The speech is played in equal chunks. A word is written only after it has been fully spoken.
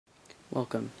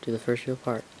Welcome to the first real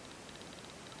part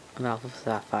of Alpha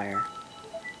Saphire.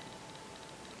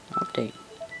 Update.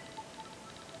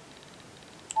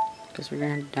 Guess we're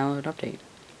gonna download update.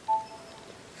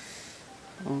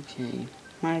 Okay,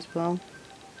 might as well.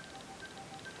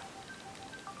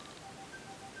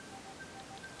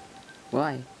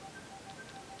 Why?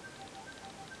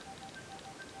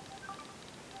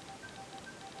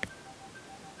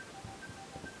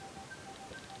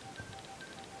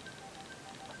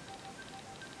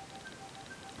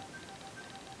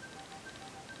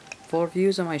 Full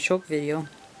reviews on my choke video.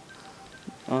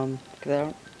 Check that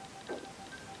out.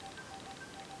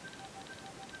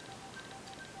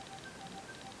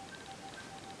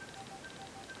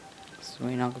 So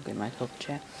wait, I'll go get myself a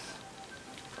chat.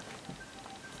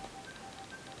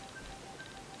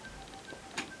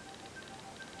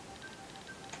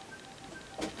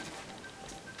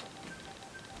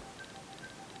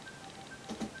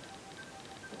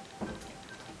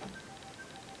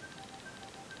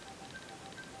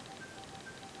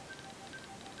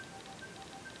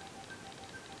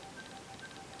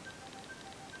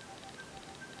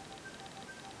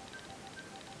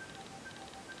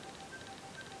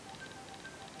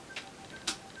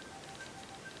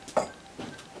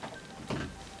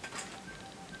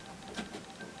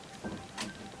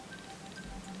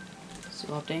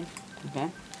 Update. Okay.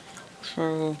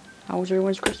 So, how was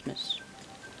everyone's Christmas?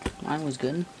 Mine was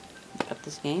good. Got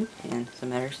this game and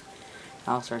some others.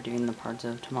 I'll start doing the parts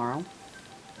of tomorrow.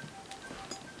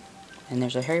 And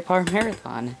there's a Harry Potter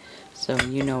marathon, so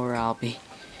you know where I'll be.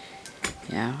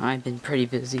 Yeah, I've been pretty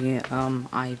busy.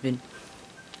 I've been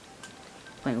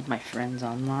playing with my friends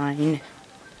online,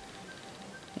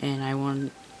 and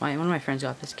one of my friends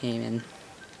got this game, and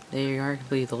they are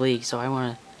completely the league, so I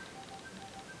want to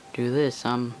do this.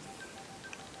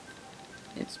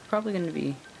 It's probably going to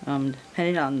be,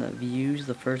 depending on the views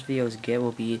the first videos get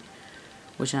will be,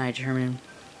 which I determine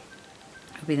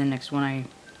will be the next one I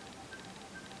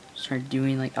start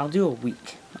doing. Like, I'll do a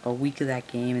week of that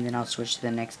game, and then I'll switch to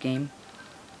the next game.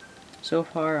 So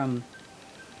far,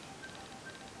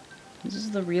 this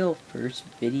is the real first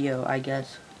video, I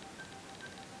guess.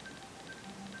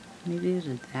 Maybe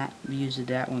that views did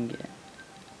that one get?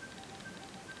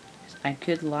 I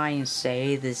could lie and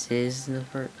say this is the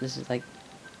first. This is like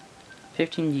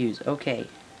 15 views. Okay.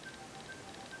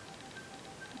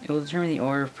 It will determine the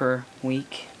order per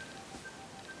week.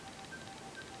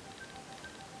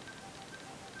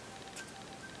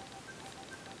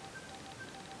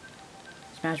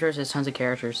 Smash Bros. Has tons of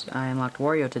characters. I unlocked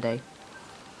Wario today.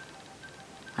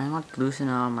 I unlocked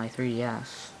Lucina on my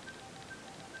 3DS.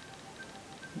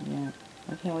 Yeah,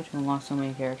 I can't wait to unlock so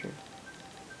many characters.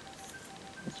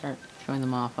 Let's start showing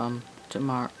them off.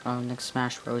 Tomorrow, next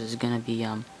Smash Bros. Is gonna be,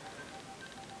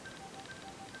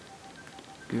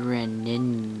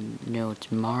 no,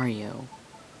 it's Mario.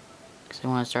 Because I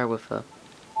want to start with, did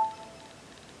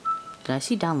I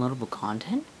see downloadable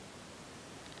content?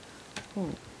 Oh.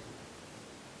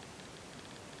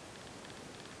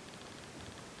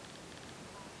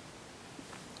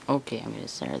 Okay, I'm gonna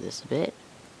center this a bit.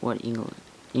 What,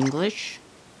 English?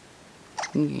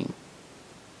 Okay.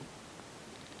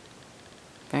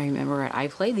 If I remember right, I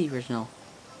played the original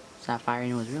Saphire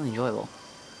and it was really enjoyable.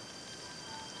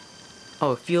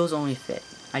 Oh, it feels only fit.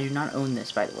 I do not own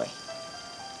this, by the way.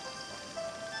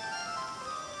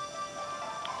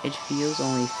 It feels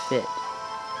only fit.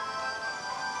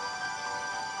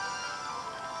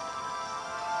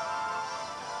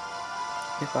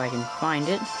 If I can find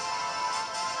it.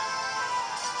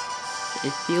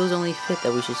 It feels only fit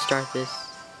that we should start this.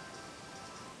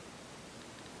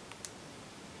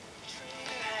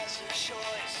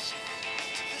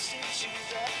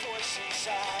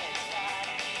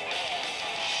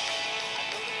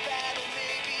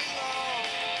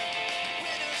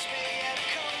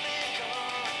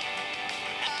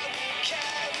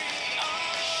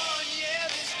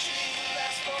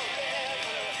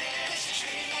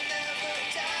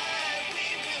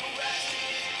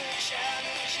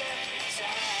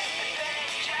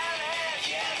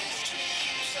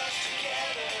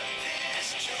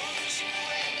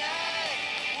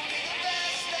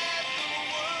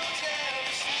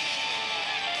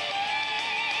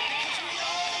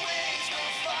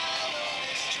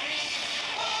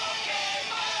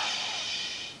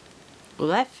 Well,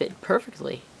 that fit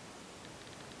perfectly.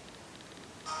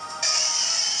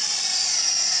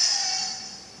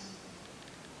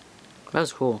 That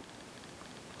was cool.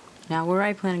 Now, where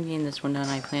I plan on getting this one done,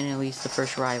 I plan at least the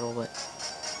first rival, but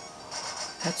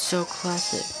that's so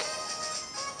classic.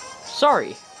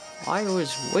 Sorry, I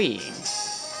was waiting.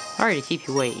 Sorry to keep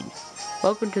you waiting.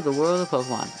 Welcome to the world of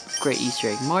Pokemon. great Easter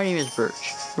egg. My name is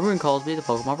Birch. Everyone calls me the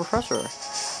Pokemon Professor.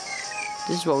 This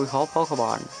is what we call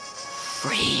Pokemon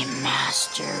free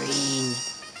mastering.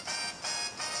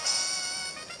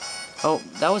 Oh,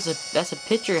 that's a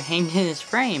picture hanged in his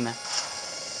frame.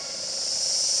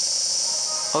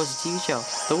 Oh, it's a TV show.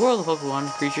 The world of Pokemon,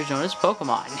 creatures known as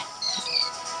Pokemon.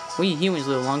 We humans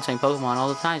live alongside Pokemon all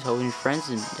the time, helping friends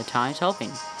and at times helping.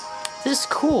 This is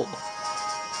cool.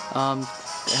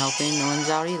 Helping no one's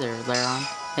out either, Laron.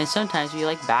 And sometimes we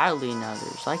like battling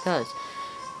others, like us.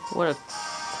 What a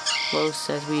close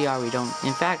as we are, we don't.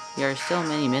 In fact, there are still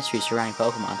many mysteries surrounding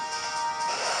Pokemon.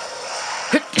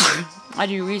 I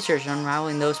do research on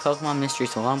unraveling those Pokemon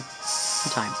mysteries a long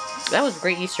time. That was a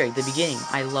great Easter egg, the beginning.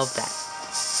 I love that.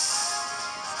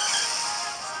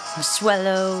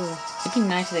 Swallow. It'd be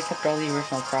nice if they kept all the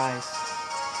original cries.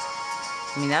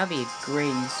 I mean, that would be a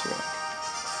great Easter egg.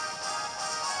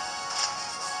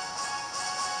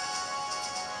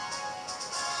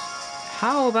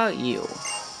 How about you?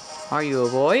 Are you a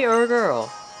boy or a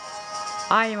girl?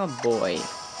 I am a boy.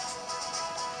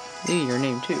 Maybe your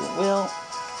name too. Well,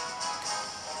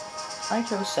 I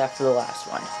chose Seth for the last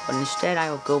one, but instead I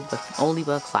will go with only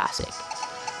the classic.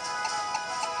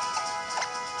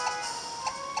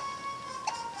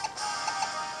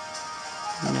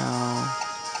 No.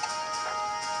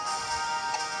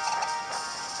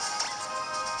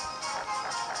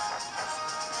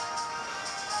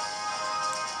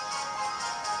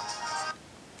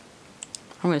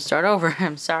 I'm gonna start over.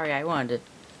 I'm sorry, I wanted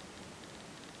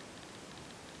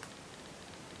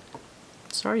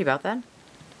to. Sorry about that.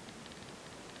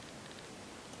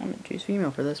 I'm gonna choose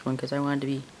female for this one because I wanted to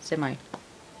be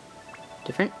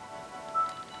semi-different.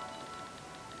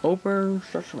 Open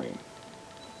sesame.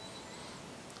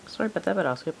 Sorry about that, but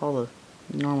I'll skip all the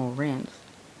normal rants.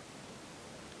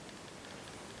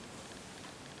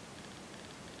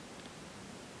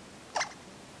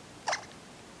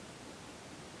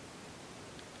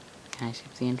 Can I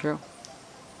skip the intro?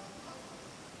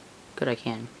 Good, I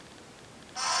can.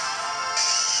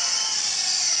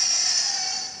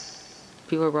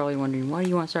 People are probably wondering, why do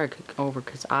you want to start over?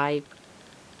 Because I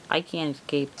can't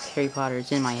escape Harry Potter.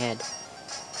 It's in my head.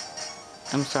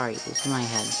 I'm sorry, it's in my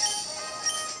head.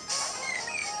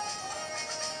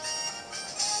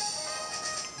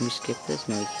 Can we skip this?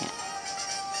 No, we can't.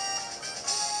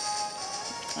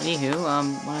 Anywho,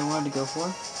 what I wanted to go for,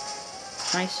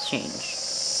 nice change.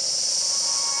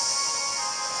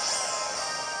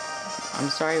 I'm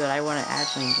sorry, but I want to add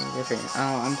something different.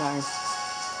 I'm tired.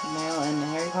 Male and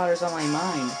Harry Potter's on my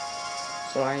mind.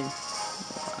 So when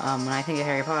I think of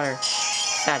Harry Potter,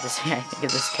 sad to say, I think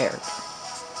of this character.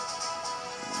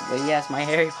 But yes, my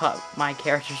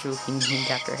characters will be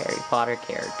named after Harry Potter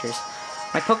characters.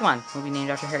 My Pokemon will be named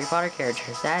after Harry Potter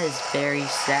characters. That is very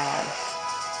sad.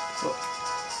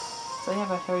 So I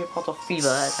have a Harry Potter fever.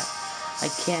 I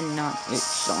cannot itch,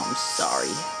 so I'm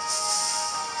sorry.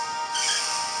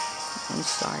 I'm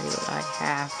sorry, but I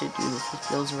have to do this. It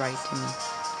feels right to me.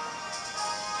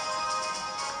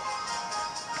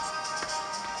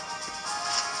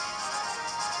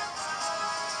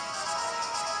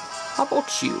 How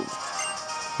about you?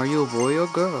 Are you a boy or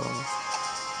girl?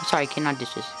 I'm sorry, I cannot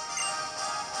dish this.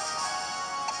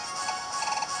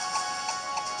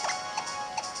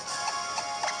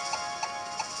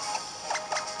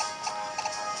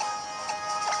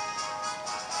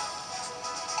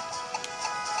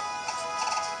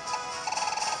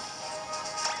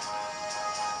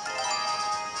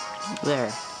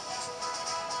 There.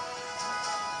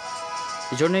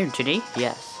 Is your name Ginny?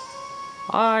 Yes.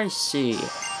 I see.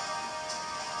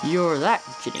 You're that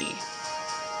Ginny.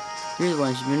 You're the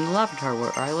one who's been in the laboratory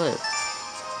where I live.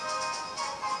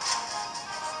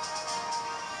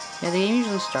 Yeah, the game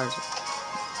usually starts.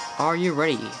 Are you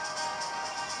ready?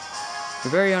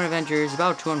 Your very own adventure is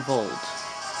about to unfold.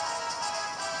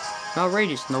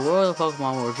 Outrageous in the world of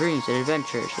Pokemon where dreams and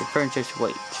adventures and friendships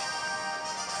wait.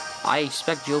 I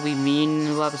expect you'll be meeting in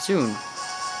the lab soon.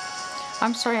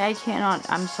 I'm sorry, I cannot.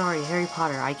 I'm sorry, Harry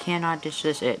Potter. I cannot dish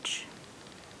this itch.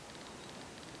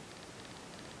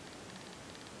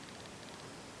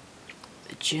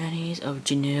 The Journeys of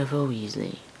Geneva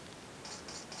Weasley.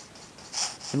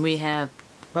 And we have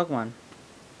Pokemon.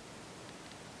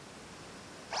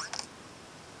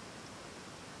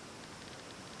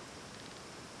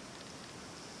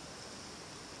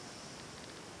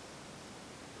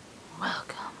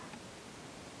 Welcome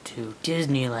to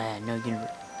Disneyland. No, universe.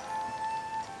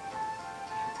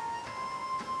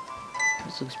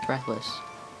 This looks breathless.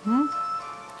 Hmm?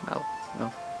 Oh,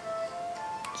 no.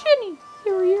 Ginny,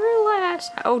 you're your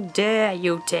last. How dare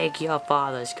you take your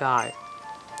father's card?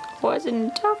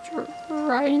 wasn't tough to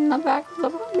ride in the back of the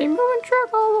moving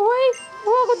truck all the way.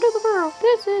 Welcome to the burrow.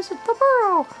 This is the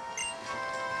burrow.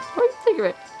 What do you think of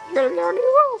it? You're gonna be already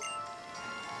well.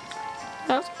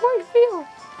 That's quite a feel.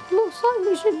 Looks like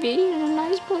we should be in a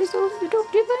nice place, don't you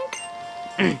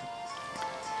think?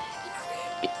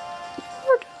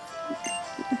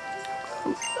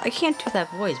 I can't do that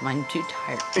voice. I'm too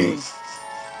tired.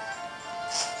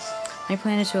 My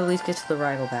plan is to at least get to the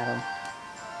rival battle.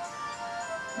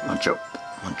 Munch up,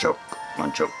 munch up,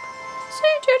 munch up.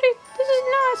 Say, Teddy, this is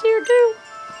nice here too.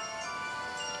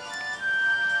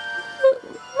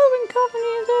 Moving company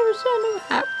has ever sent a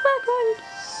hat back in.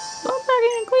 Go back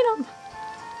in and clean up.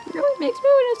 Really makes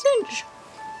moving a cinch.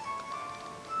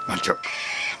 Munch up.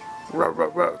 Row, row,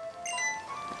 row.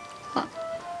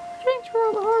 Thanks for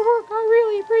all the hard work. I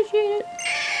really appreciate it.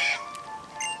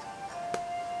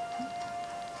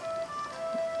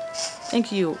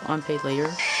 Thank you, unpaid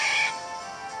later.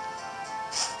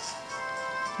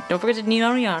 Don't forget to kneel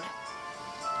on the yacht.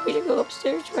 We should go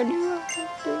upstairs to our new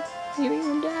house. You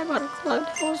and Dad bought a cloud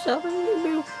full of stuff and a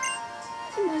boo.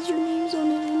 And has your names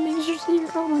on it and make sure to see your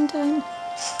call on time.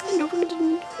 And don't forget to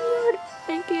kneel on the yard.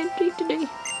 I can't take today.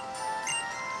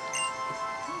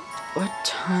 What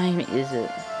time is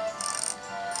it?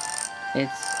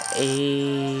 It's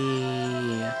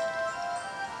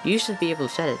You should be able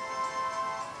to set it.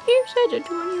 You said it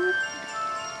 21.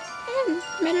 And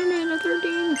minute and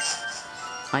 13.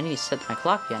 I need to set my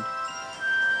clock again.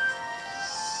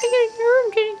 I get in your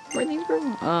room, Kitty. Where things go?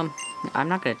 I'm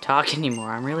not gonna talk anymore.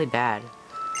 I'm really bad.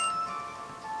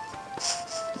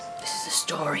 This is the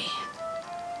story.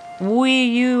 Wee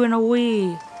you and a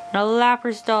wee. And a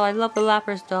Lapras doll. I love the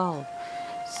Lapras doll.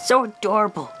 So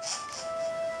adorable.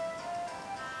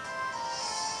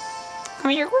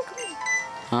 Come here quickly.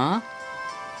 Huh?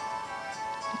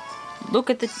 Look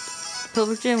at the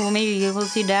Pilbara Gym. Well, maybe you will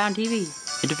see that on TV.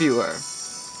 Interviewer.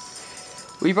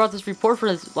 We brought this report for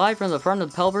us live from the front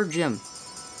of the Pelbert Gym.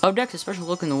 Up next, a special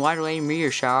look in the wide-awake meteor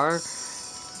shower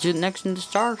next in the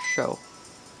Star Show.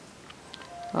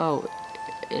 Oh,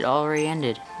 it already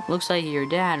ended. Looks like your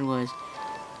dad was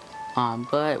on,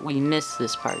 but we missed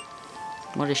this part.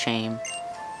 What a shame.